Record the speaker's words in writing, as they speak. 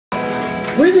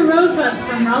We're the Rosebuds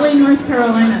from Raleigh, North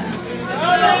Carolina.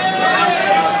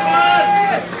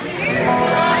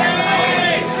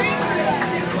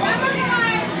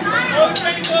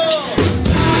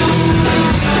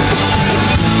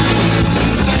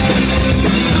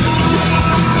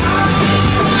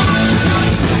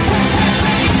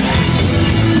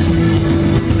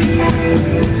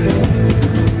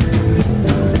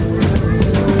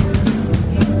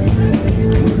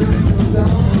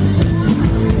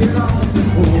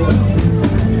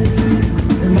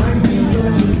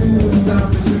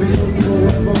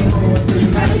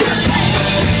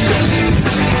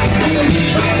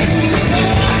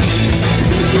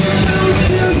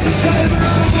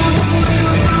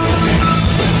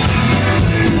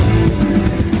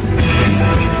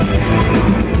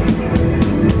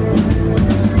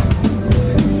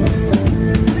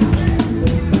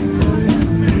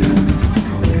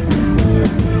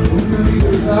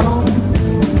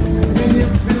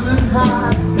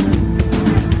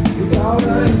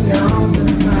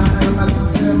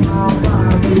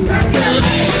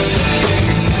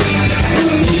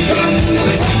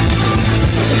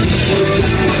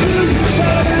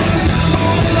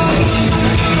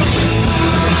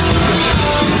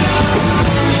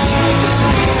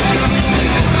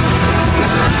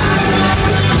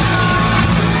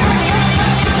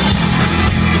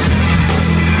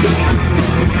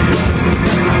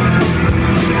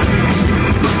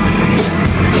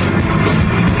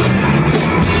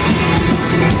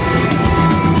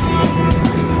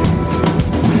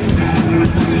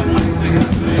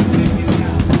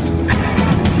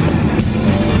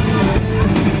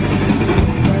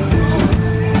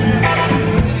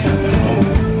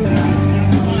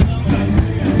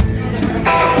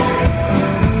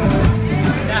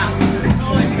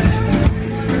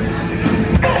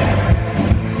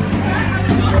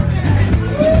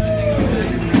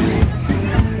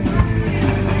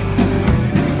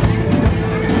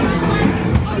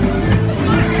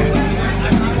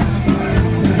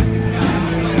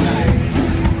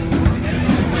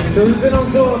 So we've been on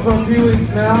tour for a few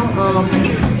weeks now.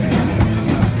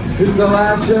 This is the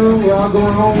last show. We're all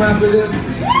going home after this.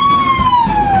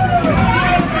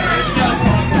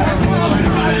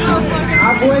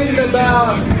 I've waited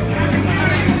about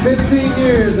 15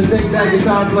 years to take that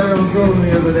guitar player on tour with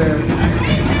me over there.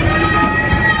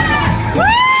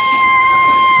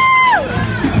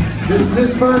 This is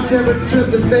his first ever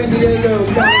trip to San Diego,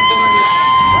 California.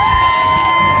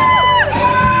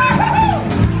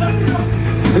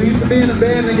 We used to be in a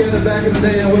band together back in the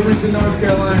day in Wilmington, North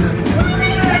Carolina.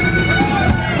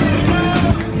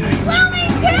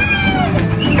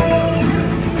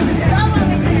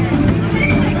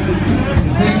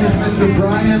 His name is Mr.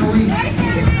 Brian Weeks.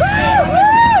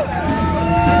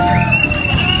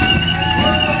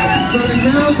 So to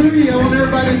count of three, I want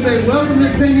everybody to say, "Welcome to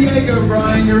San Diego,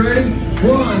 Brian." You ready?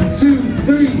 1, 2,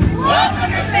 3.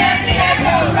 Welcome to San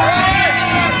Diego, Brian!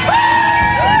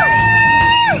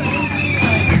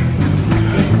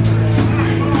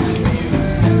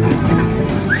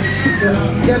 So,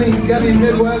 got any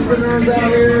Midwesterners out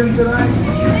here tonight?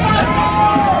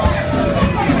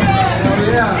 Oh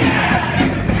yeah.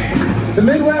 The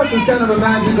Midwest is kind of a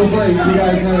magical place, you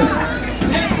guys know that.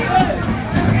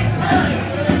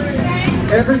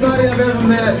 Everybody I've ever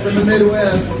met from the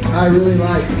Midwest, I really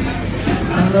like.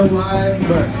 I don't know why,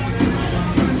 but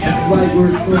it's like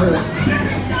we're sort of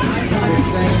the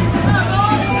same.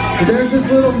 But there's this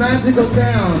little magical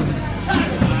town.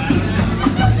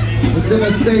 It's in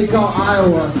a state called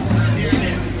Iowa,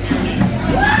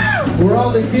 where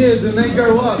all the kids, when they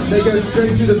grow up, they go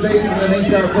straight to the basement and they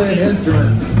start playing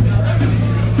instruments.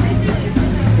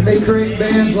 And they create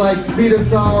bands like Speed of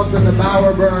Sauce and the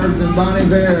Bowerbirds and Bonnie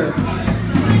Bear.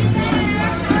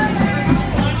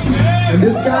 And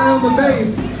this guy on the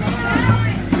bass,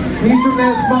 he's from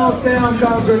that small town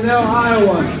called Grinnell,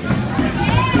 Iowa.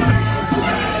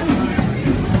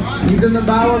 He's in the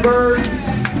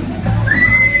Bowerbirds.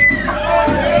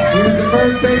 He was the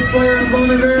first bass player in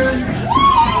Bonnie Bear.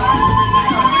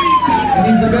 And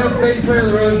he's the best bass player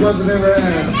the Rosebuds have ever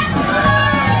had.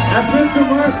 That's Mr.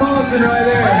 Mark Paulson right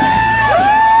there.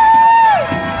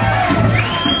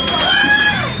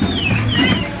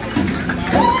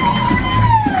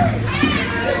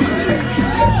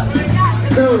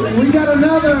 So we got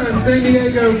another San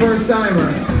Diego first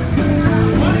timer.